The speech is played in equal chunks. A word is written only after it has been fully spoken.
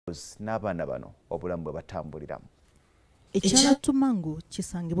n'abaana bano obulamu bwe batambuliramu. Ekyalo Tumangu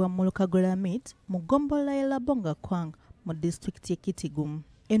kisangibwa mu Lukagolamit mu ggombolola y'e Labonga-Kwang mu disitulikiti y'e Kitgum.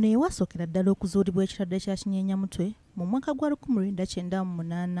 Eno ye wasookera ddala okuzuulibwa ekirwadde kya Kinyenya mutwe mu mwaka gwa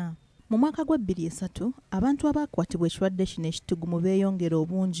 1998. Mu mwaka gwa 2003 abantu abaakwatibwa ekirwadde kino ekitigumu beeyongera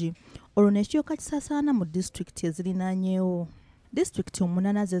obungi olwo ne kiryoka kisaasaana mu disitulikiti ezirinaanyeewo. Disitulikiti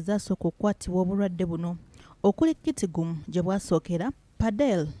 8 ze zaasooka okukwatibwa obulwadde buno okuli Kitgum gye bwasookera,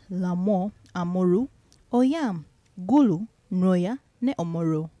 Padel, Lamo, Amuru, Oyam, Gulu, Nwoya ne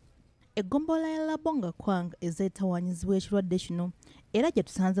Omoro. Eggombolola ya Labonga-Kwang ezeetawaanyizibwa ekirwadde kino era gye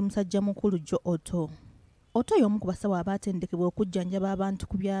tusanze musajja mukulu Jo Otto. Otto y'omu ku basawo abaatendekebwa okujjanjaba abantu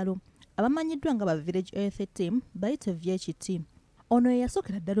ku byalo abamanyiddwa nga ba Village Health Team bayite VHT. Ono ye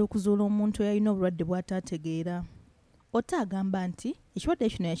yasookera ddala okuzuula omuntu eyalina obulwadde bw'ataategeera. Otto agamba nti ekirwadde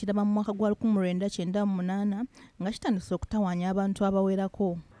kino yakiraba mu mwaka gwa 1998 nga kitandise okutawaanya abantu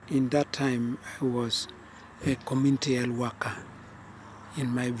abawerako. In that time I was a community health worker in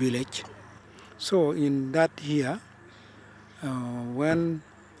my village. So in that year, when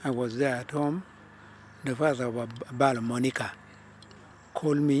I was there at home, the father of Abala Monica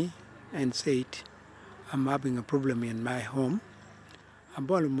called me and said, I'm having a problem in my home.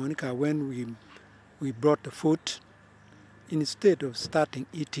 Abala Monica, when we brought the food, instead of starting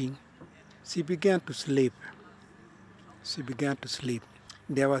eating, she began to sleep. She began to sleep.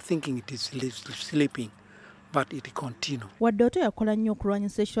 They were thinking it is sleeping. But it continued. Wadde Otto yakola nnyo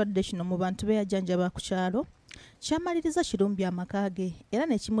okulwanyisa ekirwadde kino mu bantu be yajjanjaba ku kyalo, kyamaliriza kirumbya amaka ge era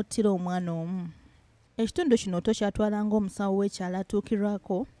ne kimuttira omwana omu. Ekitundu kino Otto kyatwalanga omusawo w'ekyalo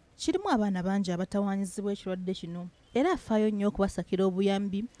atuukirwako, kirimu abaana bangi abatawaanyizibwa ekirwadde kino era afaayo nnyo okubasakira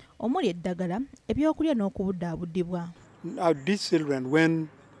obuyambi omuli eddagala, ebyokulya n'okubuddaabudibwa. These children, when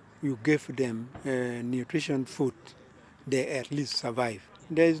you give them nutrition food, they at least survive.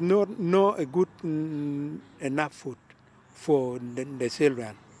 There is no a good enough food for the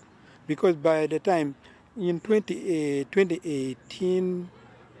children, because by the time in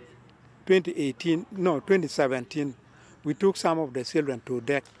 2017, we took some of the children to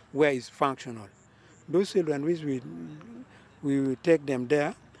deck where it's functional. Those children which we will take them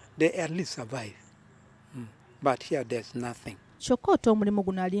there, they at least survive. But here there's nothing. Kyokka Otto omulimu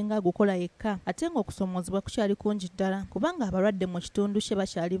guno alinga agukola yekka ate ng'okusomoozebwa kukyali kungi ddala kubanga abalwadde mu kitundu kye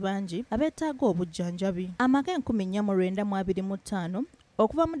bakyali bangi abeetaaga obujjanjabi. Amaka 1925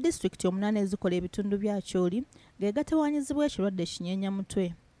 okuva mu disitulikiti 8 ezikola ebitundu bya Kyoli ge gatawaanyizibwa ekirwadde Kinyenya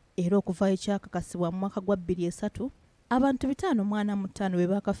mutwe era okuvaayo kyakakasibwa mu mwaka gwa 2003 abantu 545 be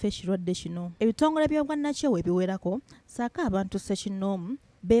baakafa ekirwadde kino. Ebitongole by'obwannakyewa ebiwerako saako abantu ssekinnoomu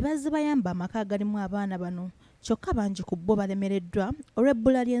be bazze bayamba amaka agalimu abaana bano. Kyokka bangi ku bo balemereddwa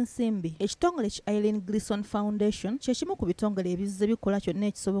olw'ebbula ly'ensimbi. Ekitongole ki Eileen Gleason Foundation kye kimu ku bitongole ebizze bikola kyonna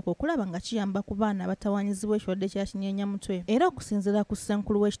ekisoboka okulaba nga kiyamba ku baana abatawaanyizibwa ekirwadde kya Kinyenya mutwe. Era okusinziira ku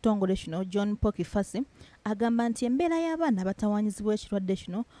ssenkulu w'ekitongole kino John Pokifasi agamba nti embeera y'abaana abatawaanyizibwa ekirwadde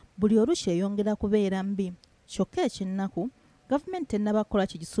kino buli oluusi eyongera kubeera mbi. Kyokka ekinnaku gavumenti tennabakola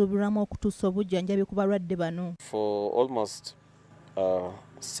kigisuubirwamu okutuusa obujjanjabi ku balwadde bano. For almost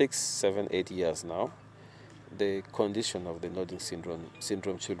 6, 7, 8 years now, the condition of the nodding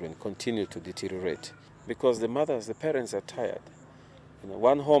syndrome children continue to deteriorate because the parents are tired.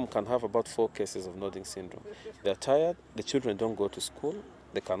 One home can have about 4 cases of nodding syndrome. They're tired, the children don't go to school,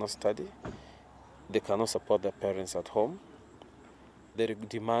 they cannot study, they cannot support their parents at home, they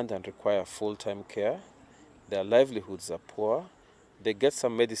demand and require full-time care, their livelihoods are poor, they get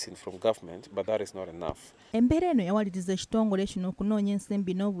some medicine from government, but that is not enough. Embeera eno yawaliriza ekitongole kino okunoonya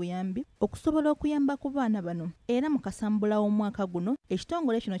ensimbi n'obuyambi okusobola okuyamba ku baana bano era mu kasambula w'omwaka guno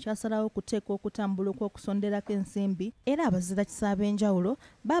ekitongole kino kyasalawo okuteeka okutambula kw'okusonderako ensimbi era abazira kisa ab'enjawulo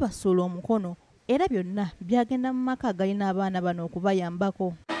baabasuula omukono era byonna byagenda mu maka agalina abaana bano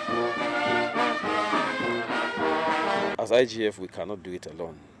okubayambako. As IGF we cannot do it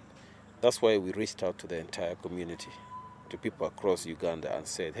alone. That's why we reached out to the entire community, to people across Uganda and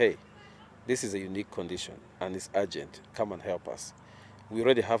said, hey, this is a unique condition and it's urgent. Come and help us. We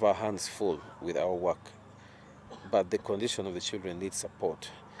already have our hands full with our work, but the condition of the children needs support.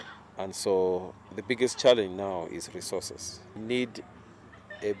 And so the biggest challenge now is resources. We need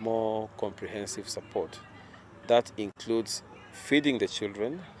a more comprehensive support. That includes feeding the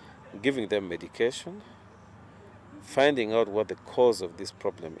children, giving them medication, finding out what the cause of this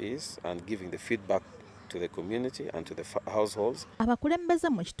problem is and giving the feedback to the community and to the households. Abakulembeze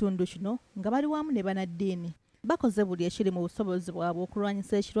mu kitundu kino nga bali wamu ne banaddiini bakoze buli ekiri mu busobozi bwabwe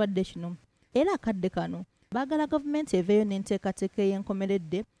okulwanyisa ekirwadde kino era akadde kano baagala gavumenti eveeyo n'enteekateeka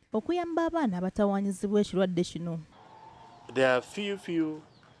ey'enkomeredde okuyamba abaana abatawaanyizibwa ekirwadde kino. There are few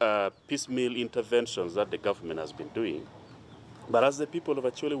piecemeal interventions that the government has been doing. But as the people of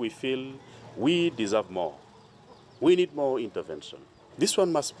Acholi, we feel we deserve more. We need more intervention. This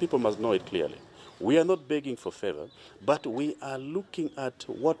one people must know it clearly. We are not begging for favor, but we are looking at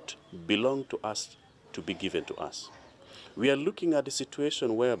what belongs to us to be given to us. We are looking at a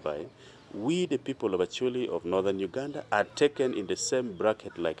situation whereby we, the people of Acholi of northern Uganda, are taken in the same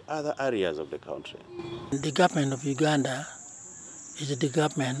bracket like other areas of the country. The government of Uganda is the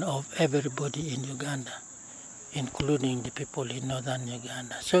government of everybody in Uganda, including the people in northern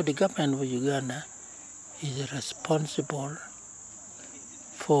Uganda. So the government of Uganda is responsible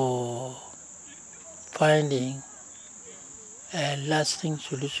for finding a lasting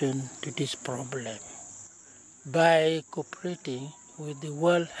solution to this problem by cooperating with the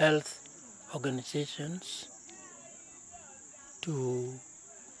World Health Organizations to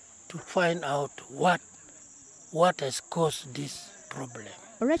find out what has caused this problem.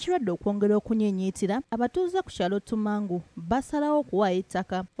 Olw'ekirwadde okwongera okunyeenyiitira, abatuuze ku kyalo Tumangu basalawo okuwaayo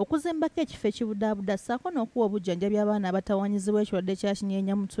ettaka okuzimbako ekifo ekibudaabuda ssaako n'okuwa obujjanjabi abaana abatawaanyizibwa ekirwadde kya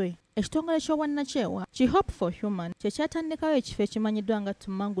Kinyenya Mitwe. Ekitongole ky'obwannakyewa ki Hope for Human kye kyatandikawo ekifo ekimanyiddwa nga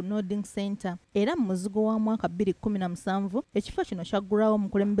Tumangu Nodding Center era mu muzigo wa mwaka 2017 ekifo kino kyaggulwawo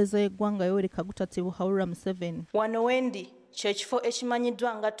omukulembeze w'eggwanga Yoweri Kaguta Tibuhaurra Museveni. Wano wendi ky'ekifo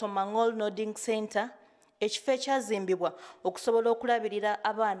ekimanyiddwa nga Tumangu Nodding Center ekifo ekyazimbibwa okusobola okulabirira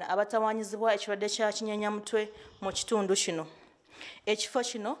abaana abatawaanyizibwa ekirwadde kya Kinyenya Mitwe mu kitundu kino. Ekifo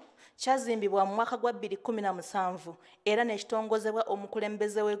kino kyazimbibwa mu mwaka gwa 2017 era n'ekitongozebwa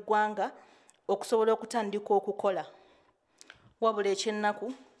omukulembeze w'eggwanga okusobola okutandika okukola. Wabula ekyennaku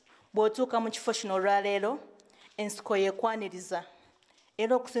bw'otuuka mu kifo kino olwaleero ensiko yeekwaniriza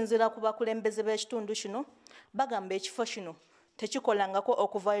era okusinziira ku bakulembeze b'ekitundu kino bagamba ekifo kino tekikolangako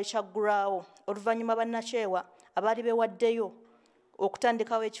okuvaayo kyaggulwawo oluvannyuma bannakyewa abaali beewaddeyo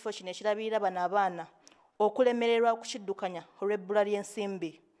okutandikawo ekifo kino ekirabirira bano abaana okulemererwa okukiddukanya olw'ebbula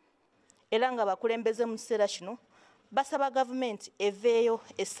ly'ensimbi. Era nga bakulembeze mu kiseera kino basaba gavumenti eveeyo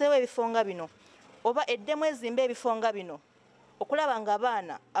esseewo ebifo nga bino oba eddemu ezimba ebifo nga bino okulaba nga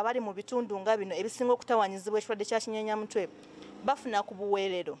abaana abali mu bitundu nga bino ebisinga okutawaanyizibwa ekirwadde kya Kinyenya Mitwe bafuna ku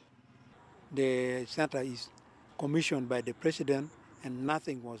buweerero. The center is commissioned by the president and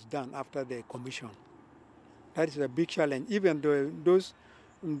nothing was done after the commission. That is a big challenge. Even though those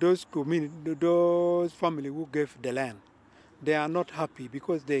families who gave the land, they are not happy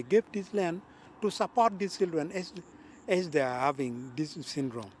because they gave this land to support these children as they are having this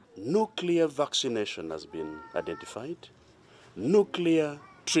syndrome. No clear vaccination has been identified. No clear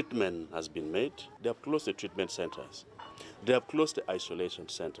treatment has been made. They have closed the treatment centers. They have closed the isolation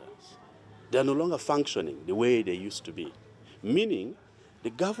centers. They are no longer functioning the way they used to be, meaning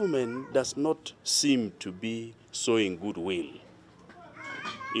the government does not seem to be showing goodwill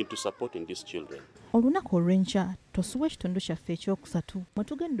into supporting these children. Olunaku olw'enkya tosuwa ekitundu kyaffe ekyokusatu mwe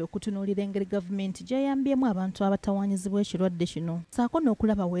tugenda okutunuulira engeri gavumenti gy'eyambyemu abantu abatawaanyizibwa ekirwadde kino ssaako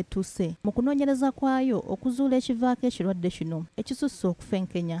n'okulaba weetuuse mu kunoonyereza kwayo okuzuula ekivaako ekirwadde kino ekisusse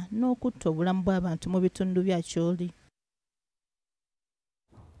okufenkenya n'okutta obulamu bw'abantu mu bitundu bya Acholi.